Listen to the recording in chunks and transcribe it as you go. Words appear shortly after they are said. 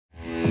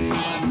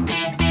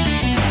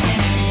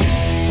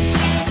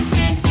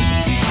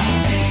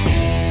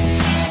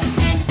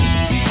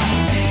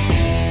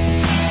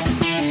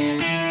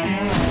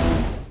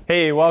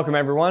Hey, welcome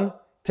everyone.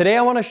 Today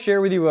I want to share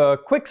with you a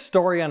quick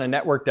story on a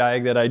network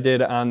diag that I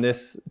did on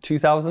this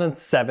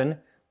 2007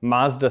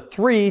 Mazda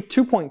 3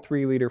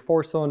 2.3 liter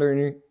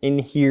 4-cylinder in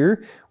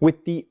here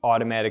with the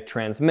automatic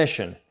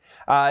transmission.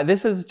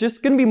 This is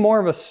just going to be more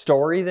of a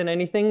story than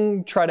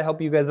anything, try to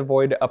help you guys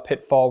avoid a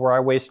pitfall where I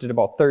wasted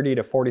about 30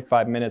 to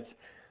 45 minutes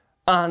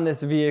on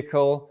this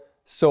vehicle.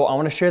 So I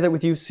want to share that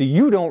with you so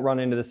you don't run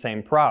into the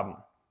same problem.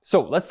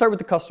 So let's start with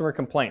the customer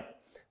complaint.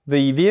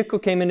 The vehicle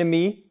came into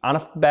me on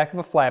the back of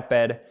a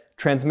flatbed,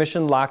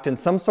 transmission locked in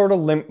some sort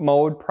of limp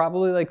mode,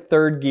 probably like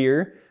third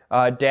gear.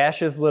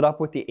 Dash is lit up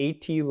with the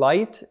AT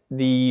light.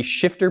 The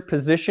shifter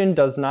position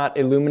does not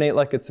illuminate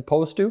like it's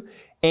supposed to.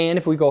 And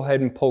if we go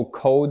ahead and pull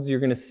codes, you're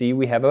going to see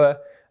we have a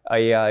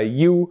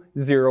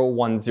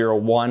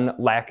U0101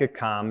 lack of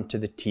comm to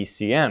the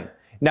TCM.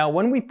 Now,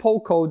 when we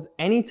pull codes,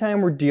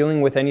 anytime we're dealing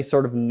with any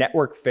sort of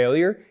network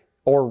failure,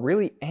 or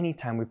really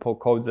anytime we pull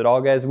codes at all,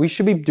 guys, we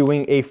should be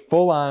doing a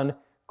full-on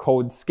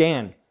code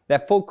scan.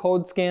 That full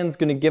code scan is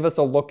going to give us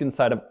a look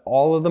inside of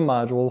all of the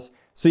modules.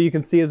 So you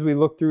can see as we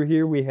look through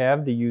here, we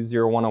have the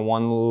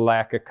U0101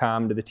 lack of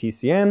comm to the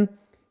TCM.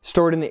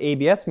 Stored in the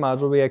ABS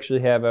module, we actually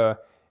have a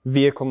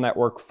vehicle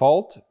network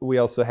fault. We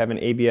also have an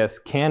ABS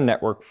CAN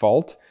network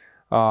fault.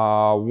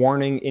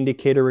 Warning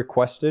indicator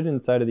requested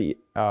inside of the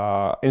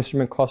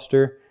instrument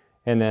cluster,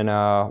 and then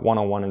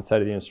 101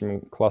 inside of the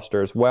instrument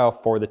cluster as well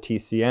for the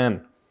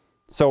TCM.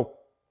 So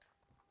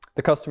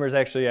the customers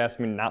actually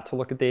asked me not to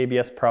look at the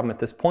ABS problem at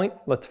this point.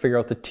 Let's figure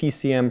out the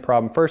TCM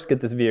problem first,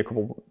 get this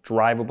vehicle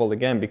drivable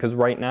again, because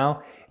right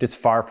now it is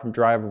far from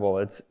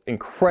drivable. It's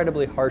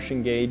incredibly harsh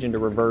engage into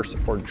reverse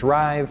or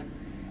drive,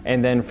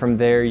 and then from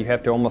there you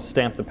have to almost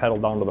stamp the pedal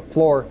down to the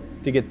floor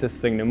to get this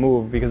thing to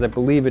move, because I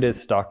believe it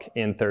is stuck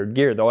in third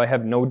gear, though I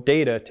have no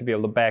data to be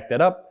able to back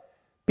that up,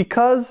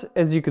 because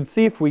as you can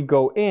see, if we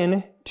go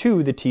in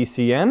to the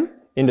TCM,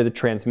 into the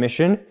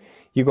transmission,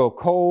 you go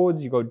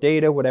codes, you go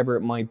data, whatever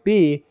it might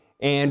be,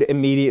 and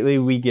immediately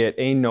we get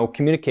a no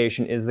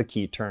communication is the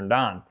key turned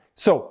on.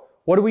 So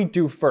what do we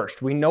do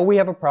first? We know we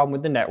have a problem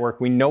with the network.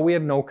 We know we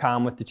have no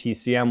comm with the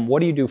TCM.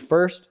 What do you do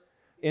first?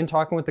 In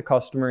talking with the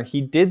customer,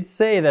 he did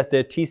say that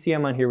the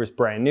TCM on here was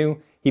brand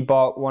new. He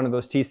bought one of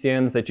those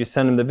TCMs that you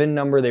send him the VIN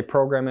number, they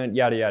program it,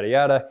 yada, yada,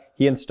 yada.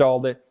 He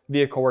installed it.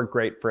 Vehicle worked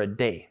great for a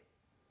day.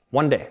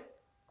 One day.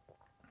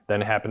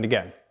 Then it happened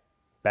again.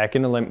 Back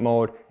into limp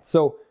mode.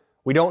 So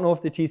we don't know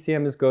if the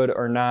TCM is good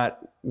or not.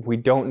 We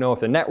don't know if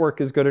the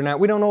network is good or not.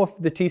 We don't know if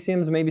the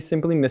TCM is maybe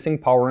simply missing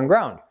power and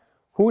ground.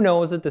 Who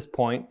knows at this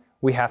point?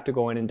 We have to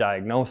go in and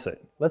diagnose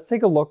it. Let's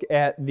take a look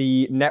at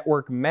the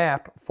network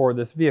map for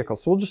this vehicle.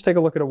 So we'll just take a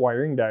look at a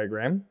wiring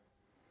diagram.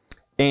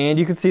 And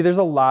you can see there's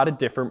a lot of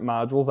different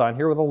modules on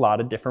here with a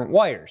lot of different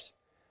wires.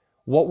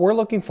 What we're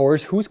looking for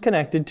is who's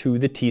connected to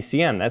the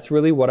TCM. That's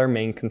really what our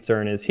main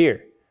concern is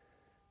here.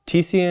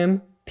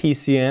 TCM,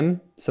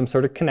 PCM, some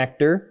sort of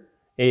connector,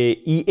 a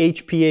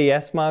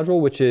EHPAS module,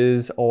 which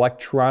is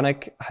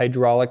electronic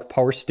hydraulic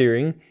power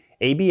steering,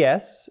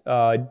 ABS,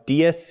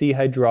 DSC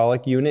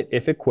hydraulic unit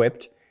if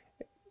equipped,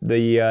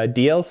 the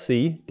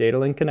DLC, data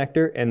link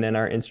connector, and then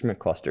our instrument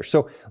cluster.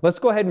 So let's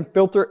go ahead and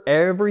filter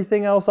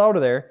everything else out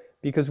of there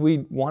because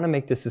we want to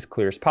make this as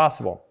clear as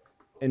possible.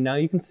 And now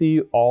you can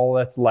see all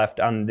that's left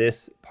on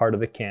this part of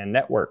the CAN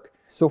network.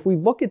 So if we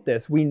look at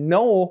this, we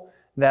know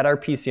that our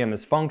PCM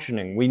is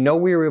functioning. We know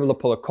we were able to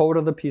pull a code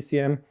of the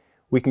PCM.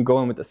 We can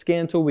go in with the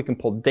scan tool, we can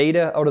pull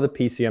data out of the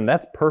PCM.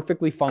 That's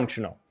perfectly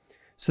functional.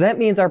 So that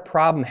means our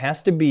problem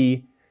has to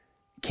be,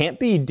 can't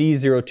be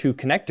D02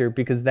 connector,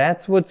 because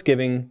that's what's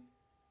giving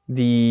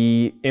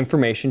the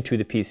information to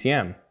the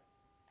PCM.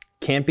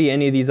 Can't be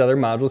any of these other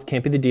modules,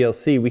 can't be the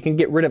DLC. We can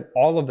get rid of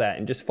all of that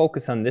and just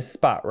focus on this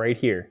spot right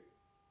here.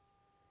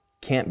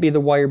 Can't be the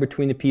wire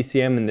between the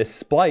PCM and this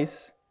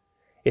splice.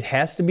 It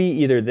has to be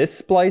either this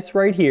splice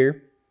right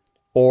here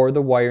or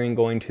the wiring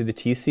going to the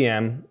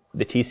TCM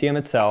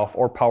itself,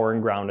 or power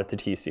and ground at the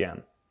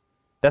TCM.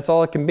 That's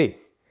all it can be.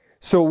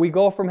 So we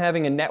go from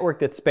having a network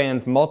that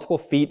spans multiple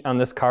feet on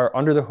this car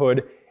under the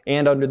hood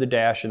and under the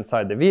dash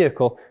inside the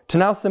vehicle to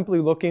now simply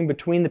looking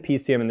between the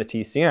PCM and the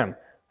TCM.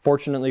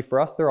 Fortunately for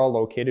us, they're all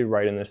located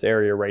right in this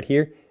area right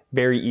here.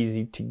 Very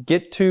easy to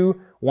get to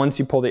once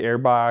you pull the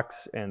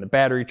airbox and the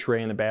battery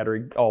tray and the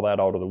battery, all that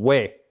out of the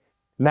way.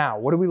 Now,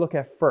 what do we look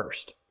at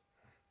first?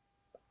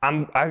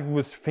 I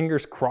was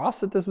fingers crossed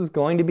that this was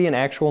going to be an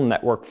actual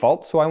network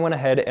fault, so I went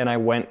ahead and I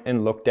went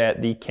and looked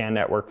at the CAN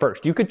network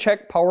first. You could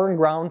check power and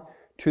ground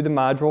to the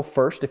module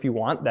first if you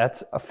want.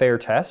 That's a fair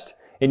test.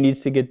 It needs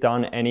to get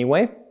done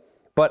anyway,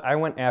 but I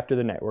went after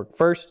the network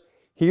first.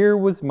 Here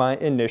was my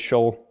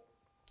initial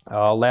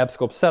lab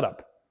scope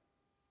setup.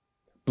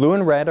 Blue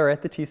and red are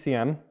at the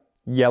TCM.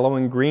 Yellow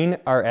and green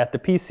are at the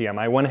PCM.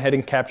 I went ahead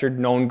and captured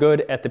known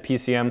good at the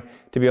PCM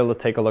to be able to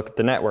take a look at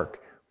the network.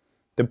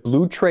 The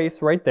blue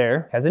trace right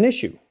there has an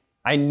issue.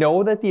 I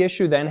know that the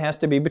issue then has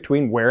to be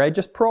between where I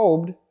just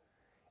probed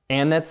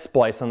and that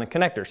splice on the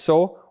connector.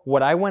 So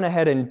what I went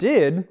ahead and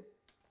did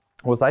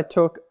was I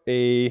took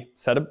a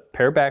set of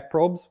pair back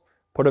probes,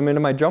 put them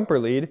into my jumper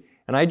lead,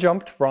 and I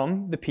jumped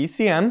from the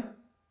PCM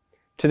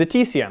to the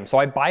TCM. So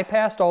I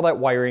bypassed all that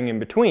wiring in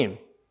between.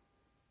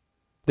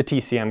 The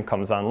TCM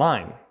comes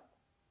online.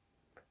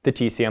 The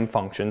TCM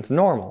functions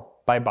normal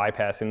by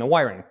bypassing the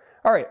wiring.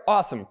 All right,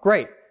 awesome,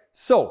 great.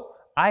 So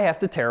I have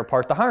to tear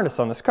apart the harness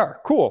on this car.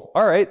 Cool,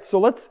 all right, so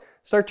let's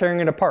start tearing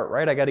it apart,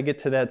 right? I gotta get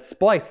to that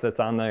splice that's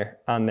on there,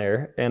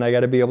 and I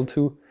gotta be able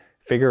to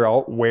figure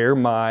out where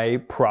my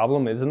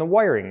problem is in the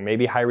wiring.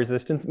 Maybe high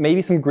resistance,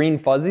 maybe some green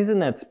fuzzies in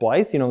that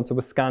splice. You know, it's a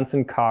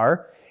Wisconsin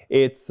car.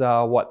 It's,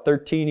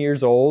 13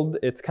 years old.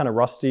 It's kind of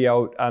rusty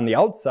out on the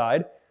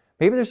outside.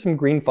 Maybe there's some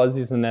green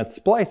fuzzies in that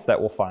splice that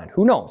we'll find.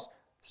 Who knows?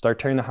 Start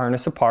tearing the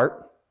harness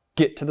apart,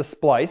 get to the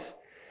splice.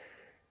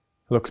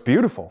 Looks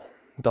beautiful.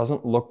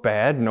 Doesn't look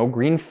bad, no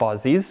green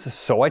fuzzies.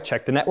 So I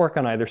check the network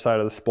on either side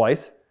of the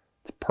splice.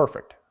 It's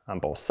perfect on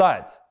both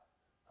sides.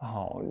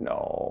 Oh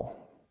no,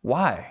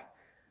 why?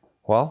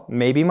 Well,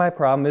 maybe my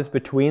problem is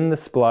between the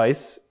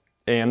splice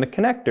and the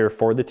connector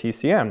for the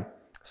TCM.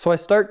 So I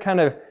start kind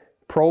of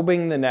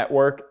probing the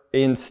network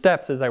in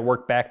steps as I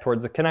work back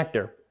towards the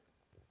connector.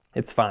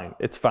 It's fine,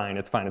 it's fine,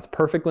 it's fine. It's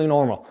perfectly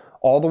normal.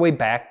 All the way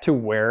back to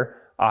where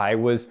I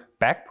was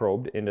back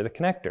probed into the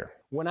connector.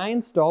 When I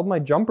installed my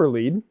jumper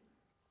lead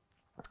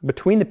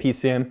between the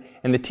PCM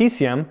and the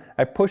TCM,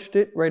 I pushed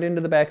it right into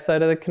the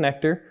backside of the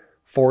connector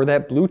for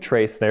that blue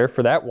trace there,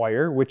 for that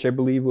wire, which I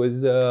believe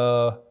was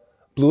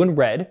blue and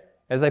red.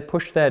 As I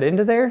pushed that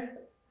into there,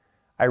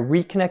 I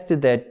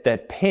reconnected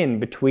that pin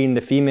between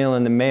the female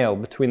and the male,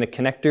 between the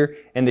connector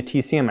and the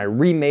TCM. I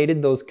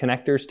remated those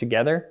connectors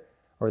together,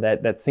 or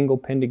that single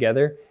pin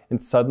together,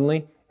 and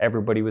suddenly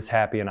everybody was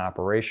happy and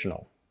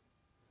operational.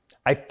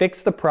 I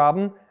fixed the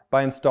problem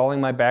by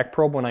installing my back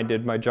probe when I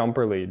did my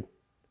jumper lead.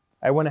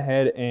 I went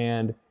ahead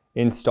and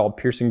installed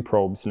piercing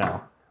probes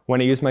now.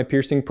 When I use my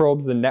piercing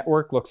probes, the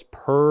network looks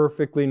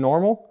perfectly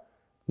normal,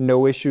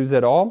 no issues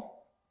at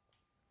all.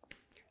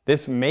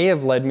 This may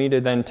have led me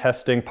to then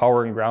testing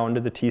power and ground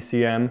to the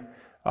TCM,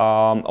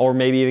 or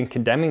maybe even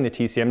condemning the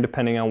TCM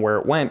depending on where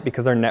it went,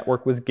 because our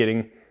network was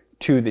getting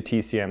to the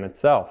TCM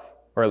itself,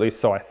 or at least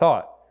so I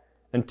thought,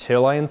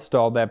 until I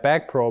installed that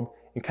back probe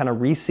and kind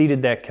of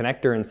reseated that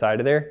connector inside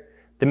of there.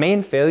 The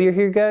main failure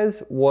here,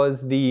 guys,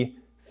 was the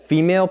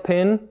female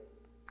pin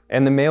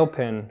and the male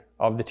pin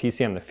of the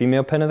TCM. The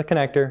female pin of the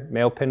connector,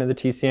 male pin of the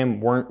TCM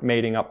weren't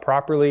mating up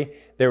properly.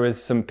 There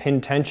was some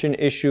pin tension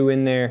issue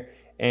in there,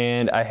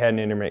 and I had an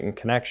intermittent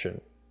connection.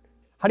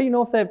 How do you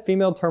know if that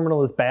female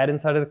terminal is bad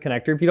inside of the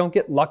connector if you don't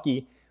get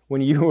lucky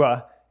when you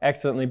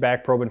accidentally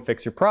back probe and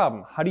fix your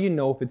problem? How do you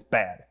know if it's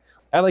bad?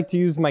 I like to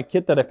use my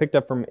kit that I picked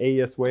up from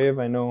AES Wave.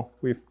 I know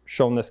we've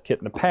shown this kit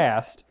in the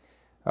past.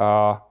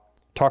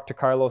 Talk to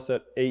Carlos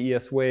at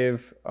AES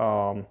Wave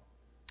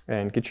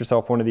and get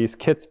yourself one of these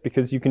kits,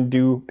 because you can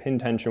do pin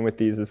tension with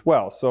these as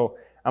well. So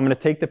I'm gonna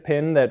take the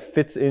pin that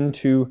fits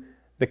into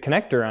the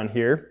connector on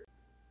here.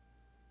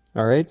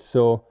 All right,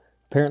 so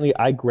apparently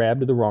I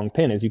grabbed the wrong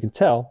pin. As you can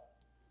tell,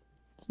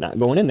 it's not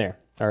going in there.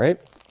 All right,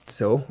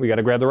 so we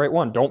gotta grab the right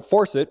one. Don't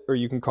force it or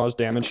you can cause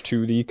damage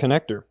to the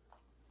connector.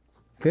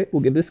 Okay,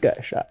 we'll give this guy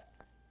a shot.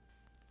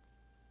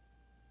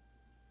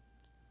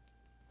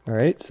 All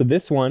right, so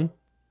this one,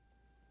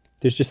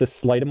 there's just a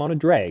slight amount of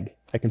drag.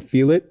 I can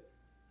feel it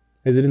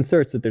as it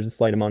inserts that there's a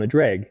slight amount of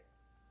drag.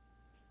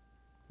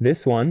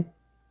 This one,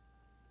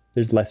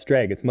 there's less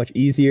drag. It's much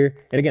easier.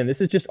 And again,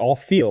 this is just all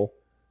feel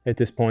at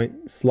this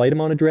point. Slight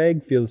amount of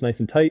drag, feels nice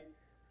and tight.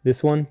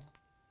 This one,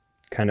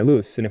 kind of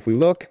loose. And if we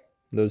look,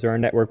 those are our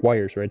network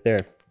wires right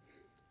there.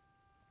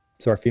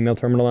 So our female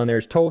terminal on there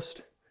is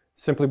toast.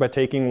 Simply by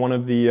taking one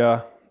of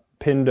the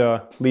pinned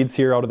leads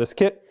here out of this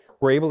kit,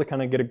 we're able to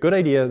kind of get a good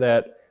idea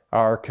that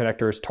our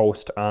connector is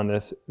toast on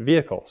this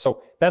vehicle.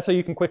 So that's how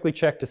you can quickly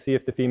check to see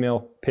if the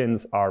female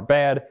pins are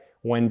bad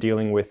when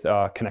dealing with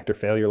connector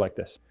failure like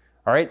this.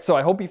 All right, so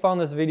I hope you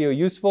found this video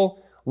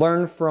useful.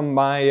 Learn from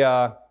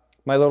my,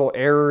 my little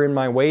error in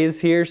my ways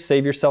here.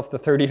 Save yourself the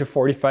 30 to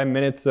 45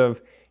 minutes of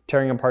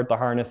tearing apart the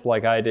harness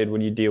like I did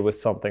when you deal with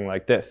something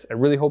like this. I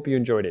really hope you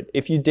enjoyed it.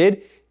 If you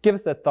did, give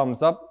us that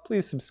thumbs up.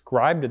 Please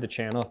subscribe to the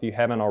channel if you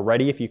haven't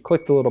already. If you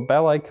click the little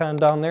bell icon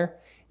down there,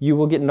 you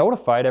will get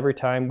notified every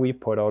time we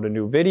put out a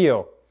new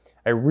video.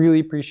 I really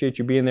appreciate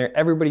you being there.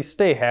 Everybody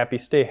stay happy,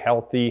 stay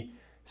healthy,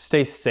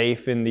 stay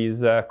safe in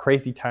these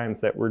crazy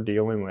times that we're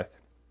dealing with.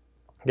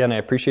 Again, I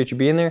appreciate you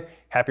being there.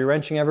 Happy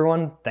wrenching,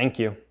 everyone. Thank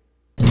you.